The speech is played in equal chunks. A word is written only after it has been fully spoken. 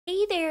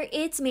Hey there,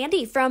 it's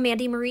Mandy from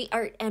Mandy Marie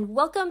Art, and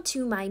welcome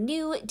to my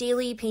new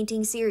daily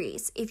painting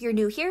series. If you're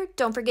new here,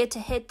 don't forget to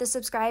hit the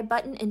subscribe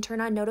button and turn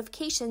on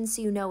notifications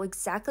so you know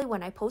exactly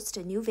when I post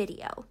a new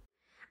video.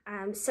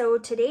 So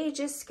today,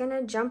 just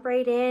gonna jump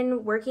right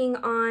in, working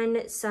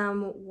on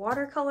some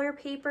watercolor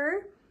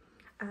paper.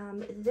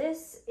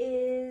 This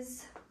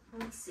is,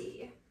 let's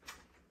see,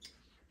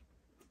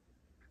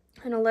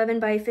 an 11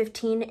 by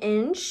 15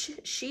 inch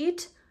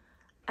sheet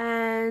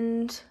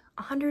and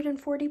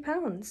 140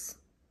 pounds.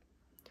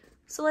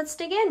 So let's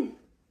dig in.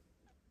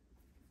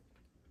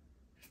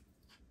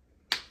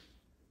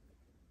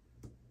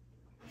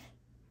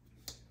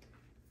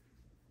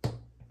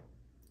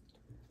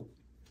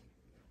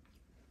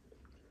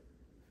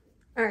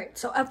 All right,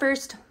 so up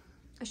first,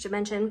 I should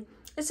mention,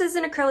 this is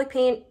an acrylic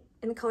paint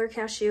in the color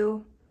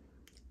Cashew.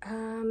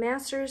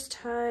 Master's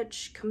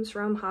Touch comes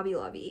from Hobby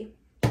Lobby.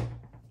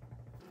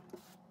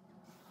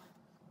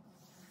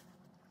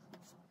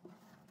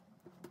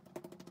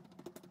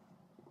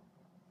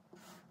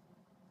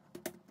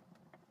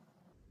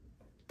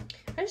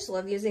 I just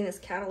love using this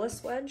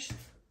catalyst wedge.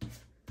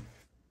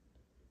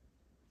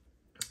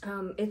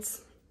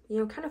 It's,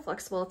 kind of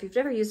flexible. If you've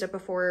never used it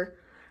before,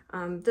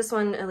 this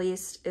one at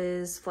least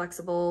is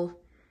flexible.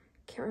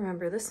 Can't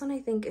remember, this one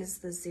I think is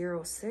the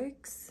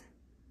 06.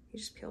 You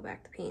just peel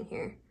back the paint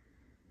here.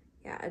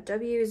 Yeah, a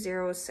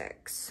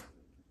W06.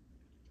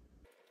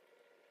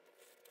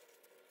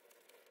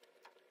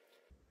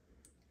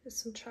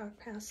 Just some chalk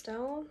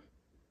pastel.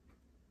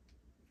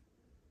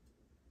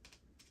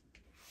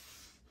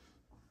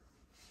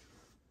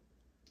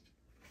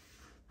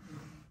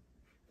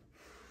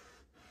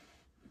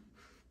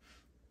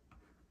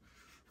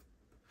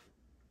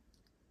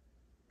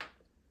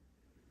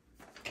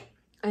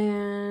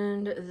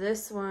 And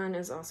this one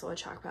is also a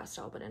chalk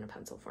pastel, but in a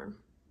pencil form.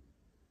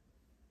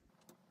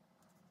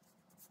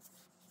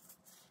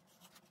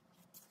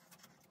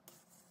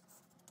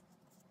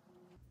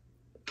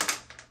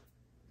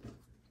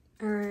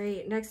 All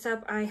right, next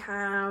up I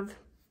have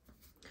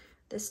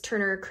this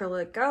Turner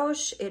acrylic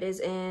gouache. It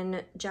is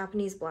in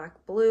Japanese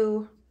black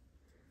blue.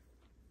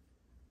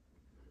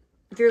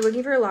 If you're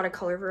looking for a lot of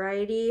color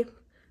variety,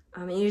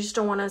 and you just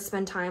don't want to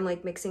spend time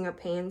like mixing up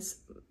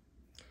paints,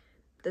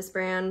 this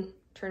brand,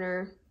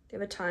 Turner, they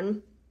have a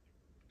ton.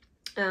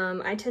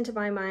 I tend to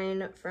buy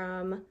mine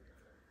from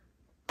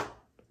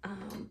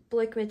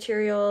Blick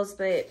Materials,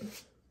 but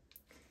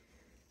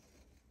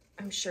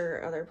I'm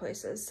sure other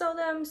places sell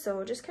them,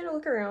 so just kind of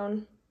look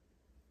around.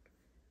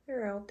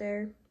 They're out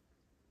there.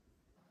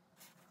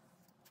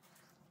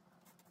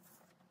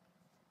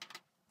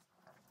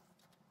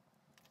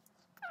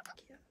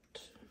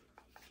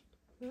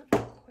 Not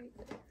quite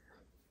there.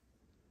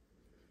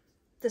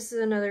 This is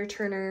another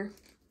Turner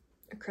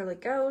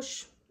acrylic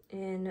gouache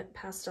in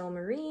pastel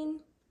marine.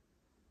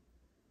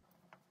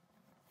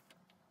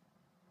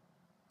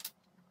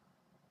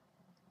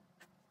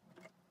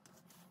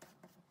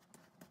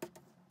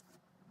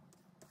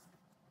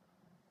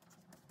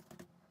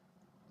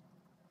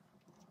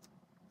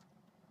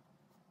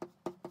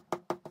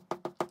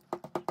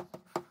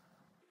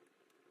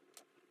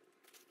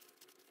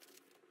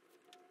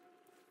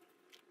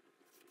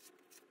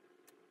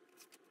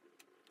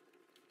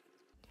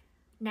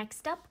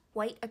 Next up,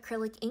 white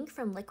acrylic ink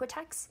from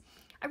Liquitex.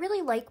 I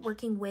really like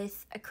working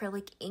with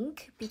acrylic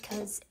ink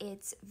because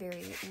it's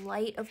very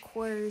light, of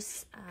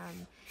course,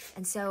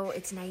 and so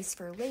it's nice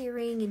for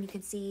layering, and you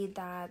can see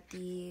that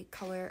the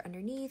color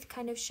underneath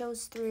kind of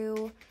shows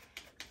through,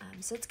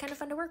 so it's kind of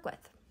fun to work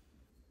with.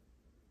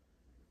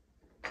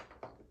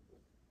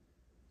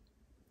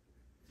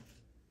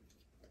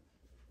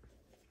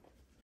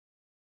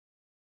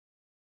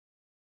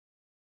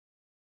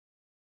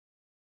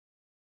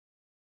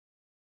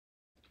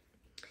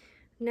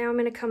 Now I'm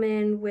going to come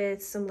in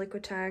with some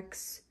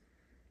Liquitex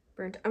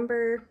Burnt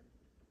Umber.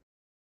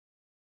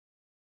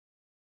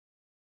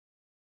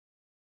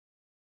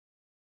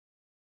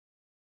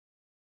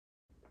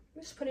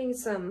 I'm just putting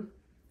some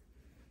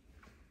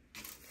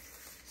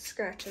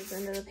scratches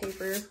into the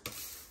paper.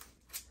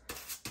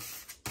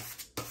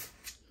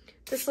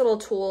 This little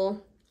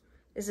tool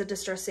is a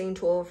distressing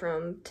tool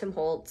from Tim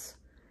Holtz,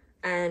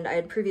 and I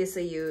had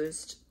previously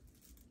used,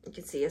 you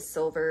can see, a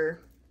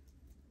silver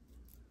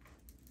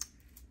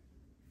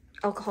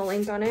alcohol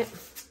ink on it,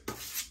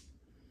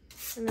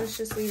 and it's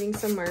just leaving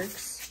some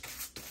marks,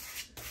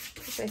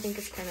 which I think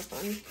is kind of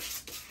fun.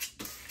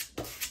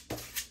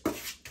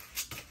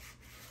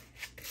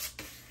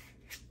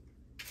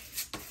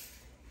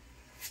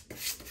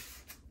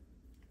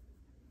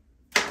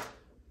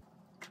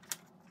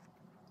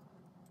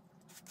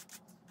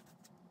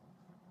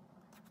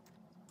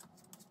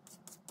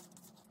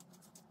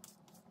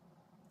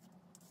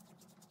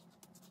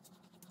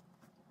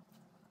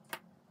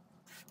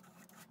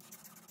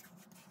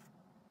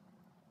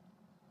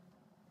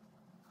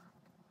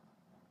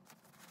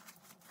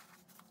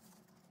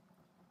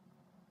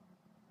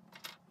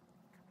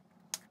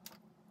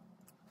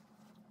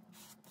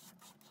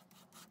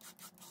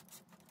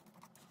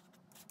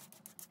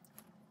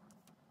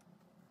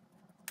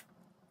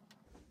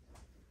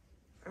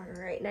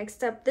 right,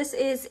 next up, this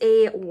is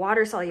a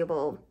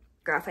water-soluble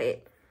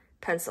graphite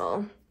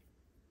pencil.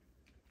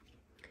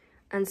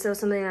 And so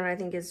something that I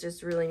think is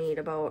just really neat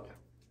about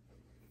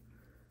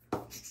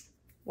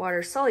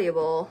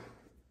water-soluble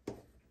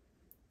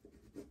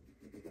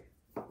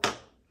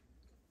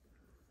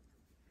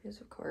is,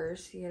 of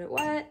course, you get it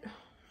wet.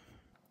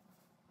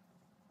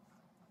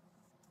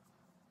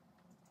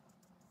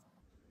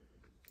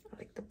 I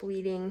like the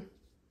bleeding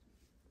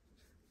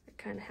that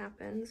kind of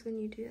happens when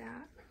you do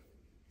that.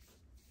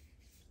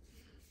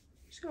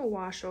 Just gonna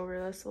wash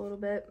over this a little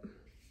bit.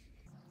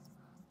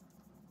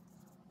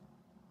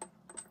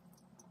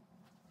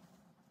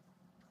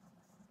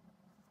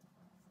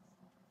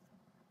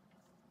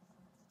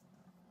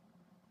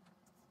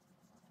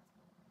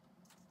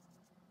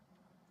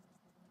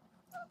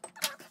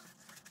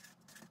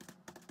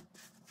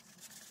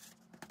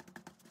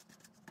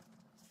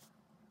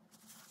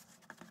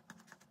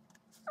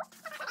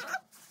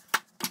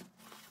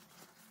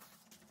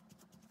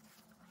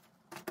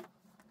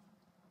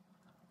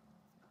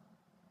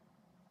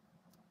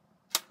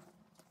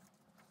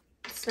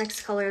 This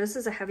next color, this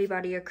is a heavy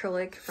body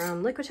acrylic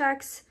from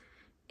Liquitex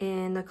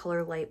in the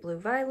color light blue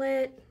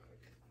violet.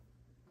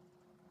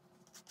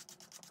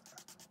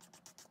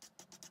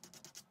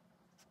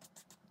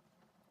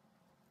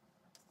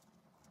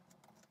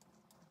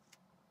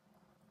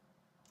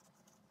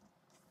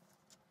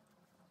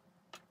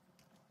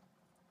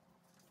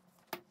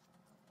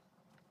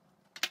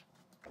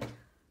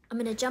 I'm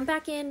gonna jump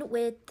back in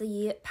with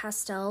the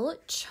pastel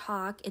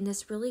chalk in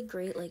this really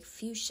great like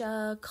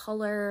fuchsia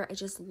color. I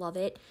just love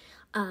it.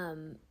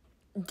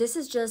 This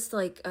is just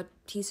like a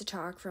piece of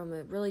chalk from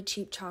a really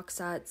cheap chalk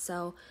set.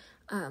 So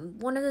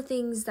one of the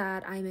things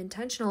that I'm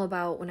intentional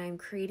about when I'm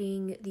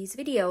creating these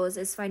videos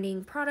is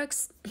finding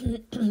products,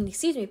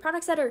 excuse me,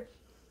 products that are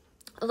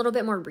a little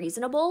bit more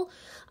reasonable,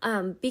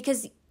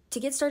 because to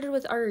get started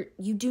with art,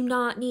 you do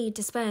not need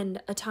to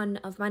spend a ton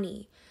of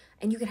money.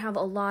 And you can have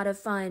a lot of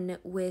fun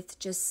with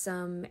just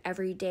some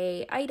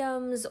everyday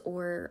items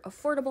or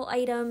affordable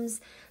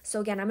items. So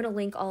again, I'm going to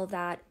link all of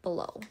that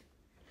below.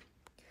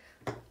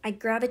 I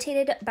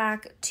gravitated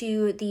back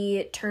to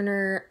the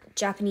Turner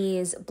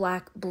Japanese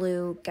Black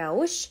Blue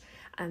Gouache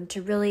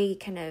to really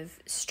kind of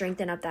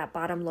strengthen up that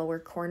bottom lower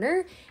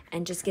corner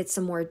and just get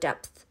some more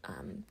depth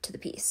to the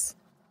piece.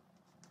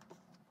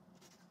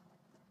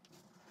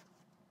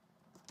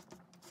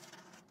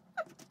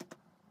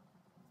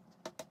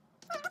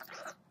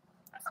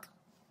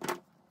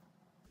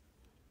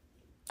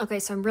 Okay,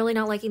 so I'm really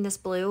not liking this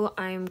blue.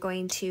 I'm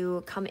going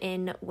to come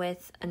in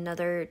with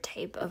another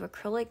type of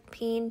acrylic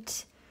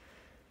paint.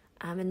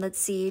 And let's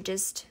see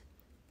just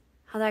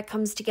how that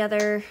comes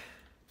together.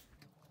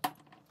 I'm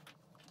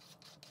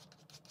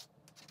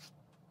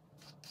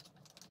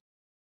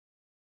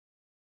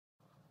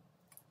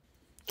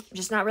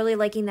just not really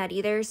liking that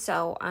either,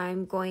 so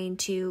I'm going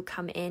to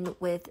come in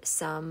with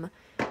some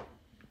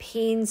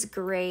Payne's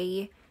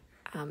Gray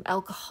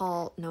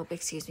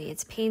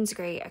it's Payne's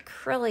Gray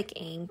acrylic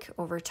ink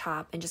over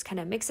top and just kind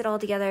of mix it all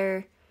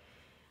together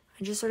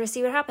and just sort of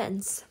see what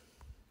happens.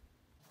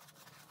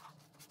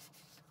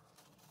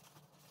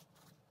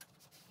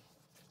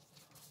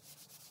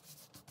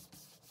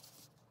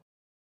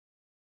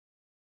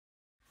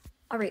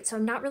 All right, so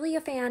I'm not really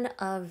a fan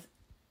of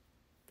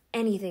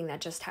anything that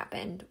just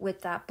happened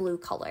with that blue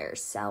color,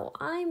 so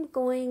I'm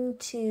going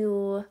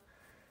to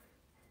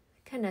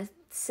kind of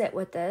sit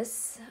with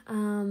this.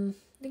 I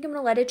think I'm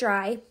gonna let it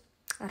dry,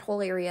 that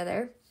whole area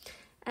there,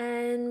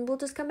 and we'll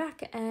just come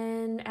back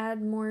and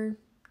add more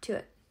to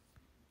it.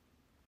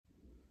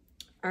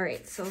 All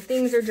right, so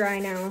things are dry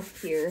now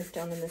here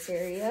down in this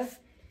area,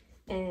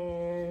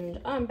 and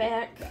I'm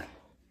back.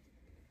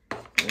 I'm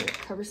gonna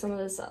cover some of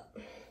this up.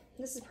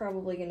 This is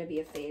probably gonna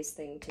be a phase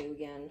thing too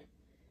again.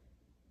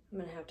 I'm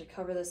gonna have to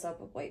cover this up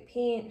with white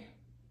paint,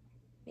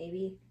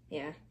 maybe,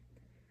 yeah,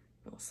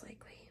 most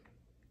likely.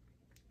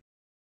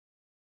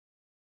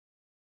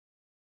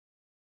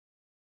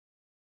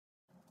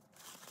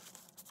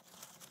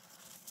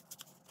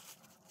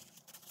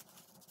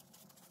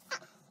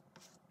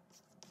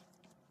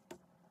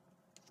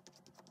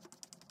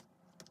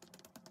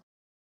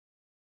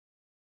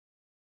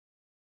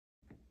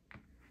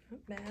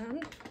 Not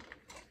bad.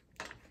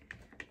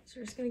 So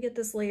we're just gonna get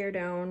this layer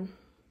down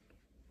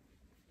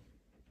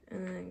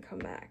and then come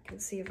back and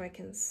see if I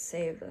can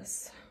save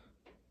this.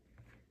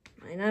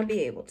 Might not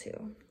be able to,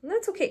 and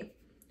that's okay.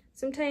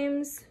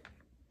 Sometimes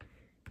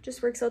it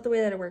just works out the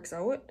way that it works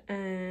out,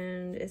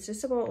 and it's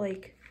just about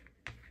like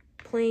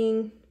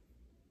playing,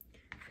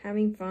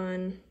 having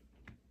fun,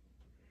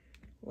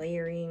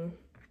 layering.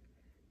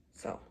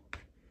 So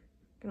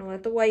I'm gonna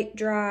let the white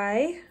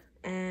dry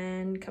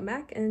and come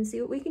back and see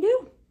what we can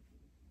do.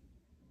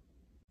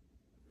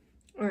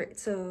 All right,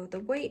 so the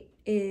white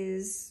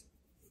is,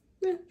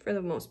 for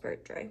the most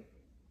part, dry.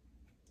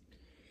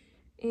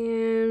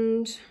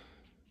 And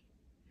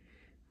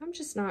I'm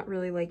just not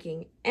really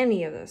liking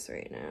any of this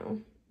right now.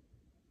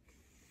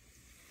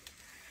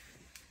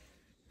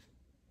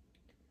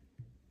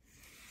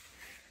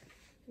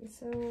 And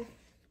so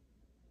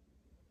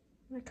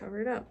I'm gonna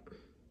cover it up.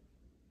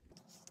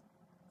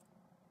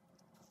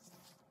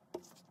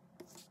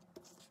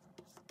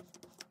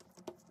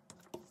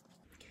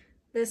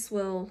 This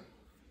will,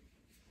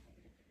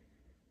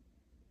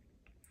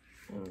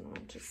 I don't know,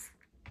 just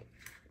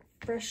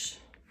fresh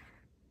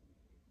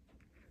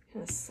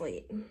kind of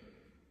slate.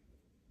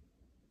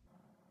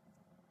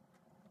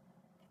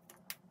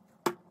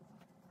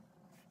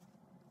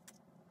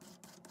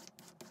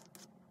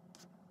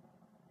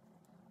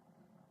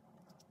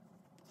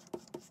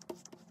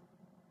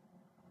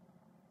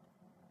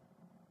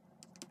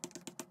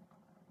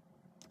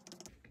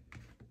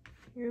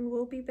 And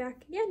we'll be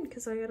back again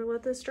because I gotta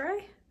let this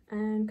dry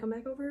and come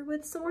back over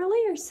with some more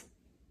layers.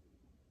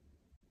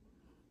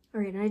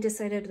 All right, and I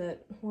decided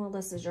that while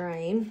this is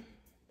drying,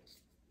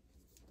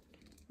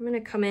 I'm gonna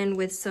come in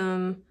with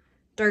some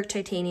dark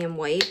titanium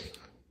white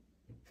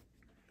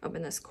up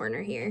in this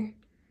corner here.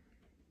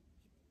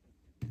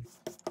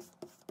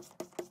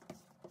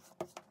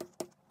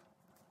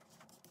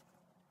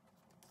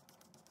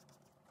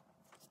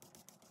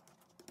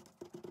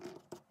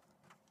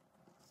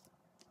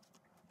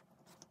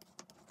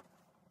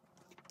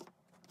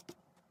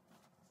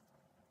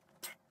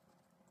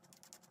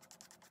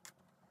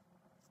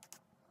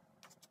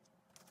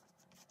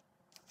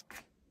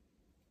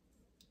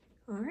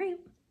 All right,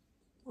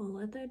 we'll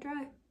let that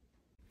dry.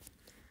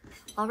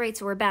 All right,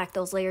 so we're back.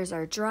 Those layers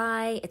are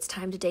dry. It's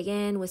time to dig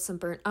in with some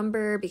burnt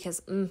umber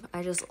because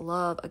I just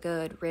love a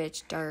good,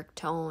 rich, dark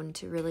tone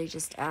to really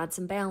just add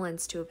some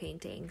balance to a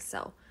painting.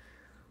 So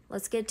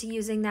let's get to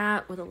using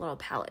that with a little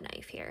palette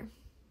knife here.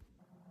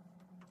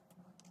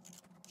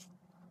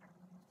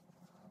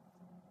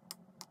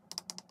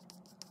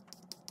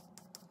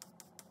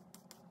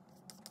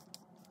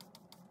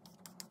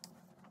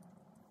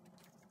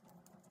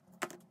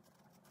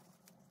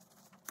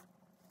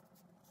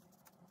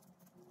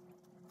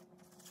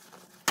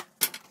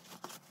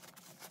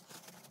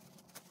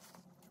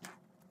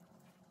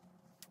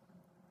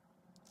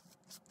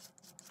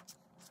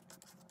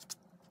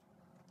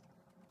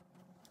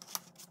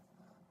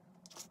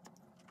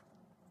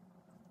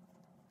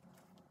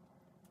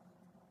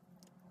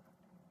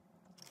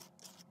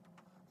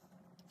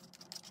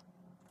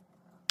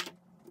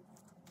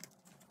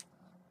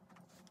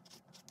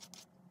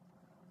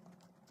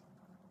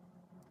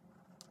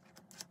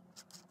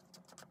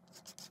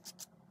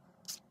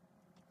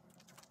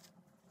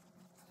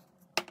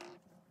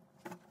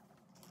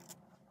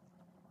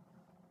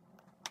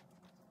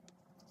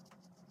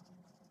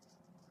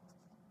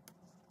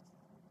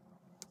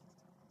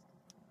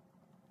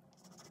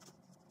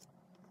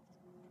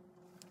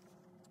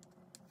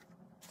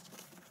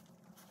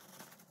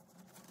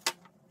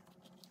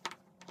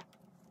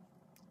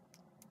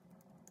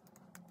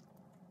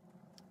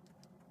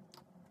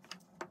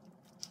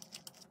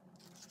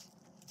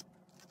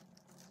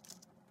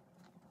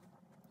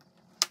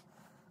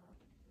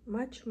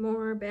 Much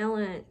more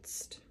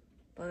balanced,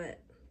 but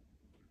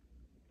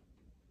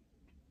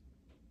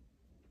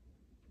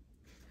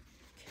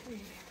okay.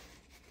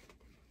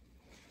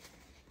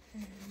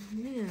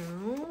 And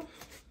now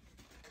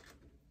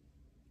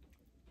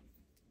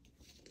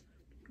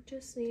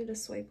just need a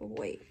swipe of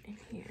white in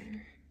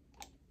here.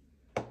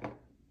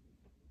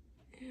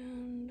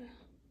 And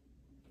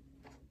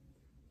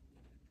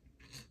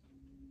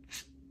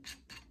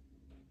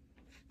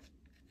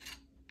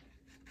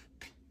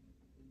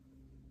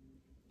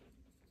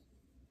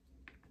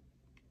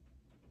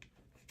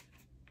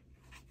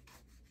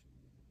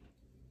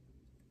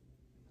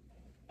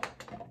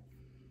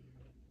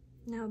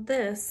now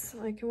this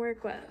I can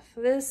work with.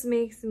 This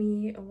makes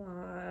me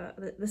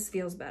this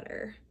feels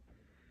better.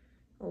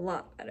 A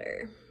lot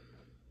better.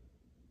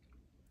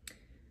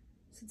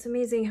 So it's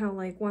amazing how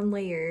like one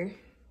layer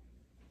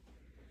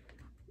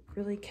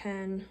really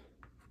can,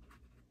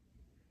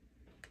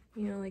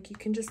 you know, like you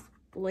can just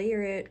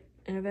layer it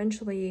and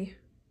eventually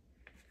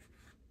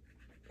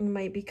it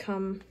might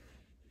become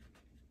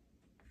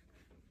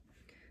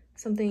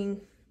something,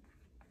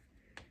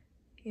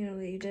 you know,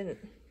 that you didn't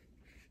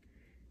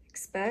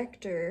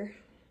expect, or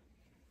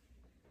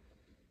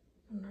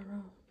I don't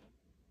know,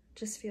 it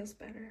just feels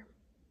better.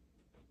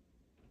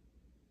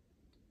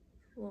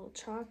 A little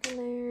chalk in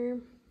there.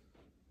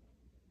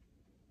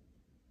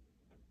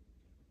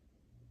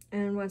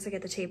 And once I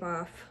get the tape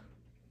off,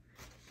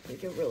 you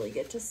can really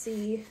get to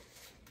see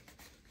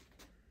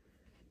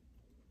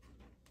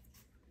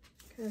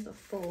kind of the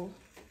full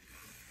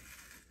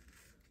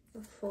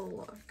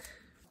look.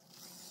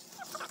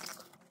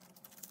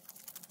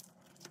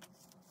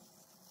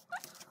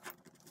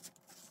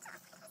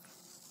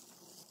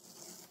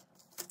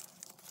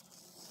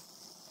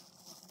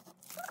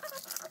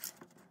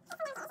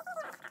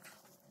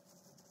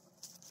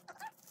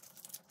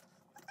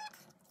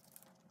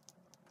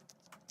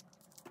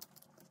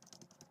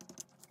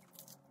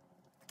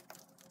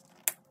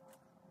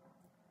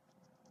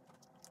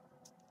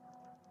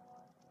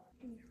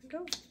 There we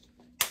go.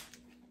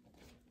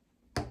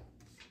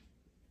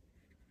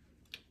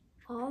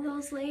 All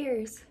those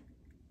layers.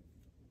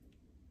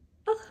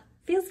 Oh,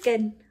 feels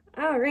good.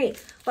 All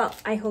right. Well,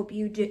 I hope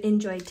you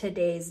enjoyed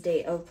today's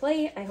day of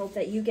play. I hope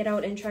that you get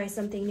out and try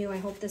something new. I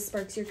hope this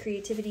sparks your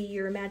creativity,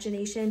 your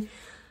imagination,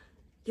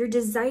 your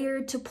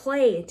desire to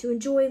play, to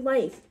enjoy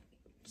life.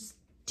 Just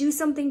do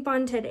something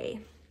fun today.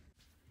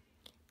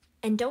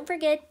 And don't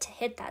forget to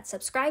hit that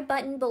subscribe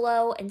button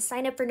below and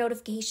sign up for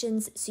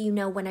notifications so you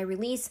know when I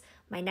release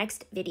my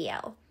next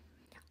video.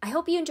 I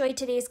hope you enjoyed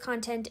today's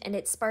content and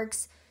it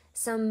sparks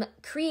some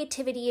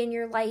creativity in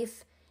your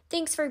life.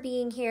 Thanks for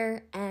being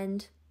here,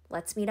 and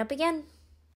let's meet up again.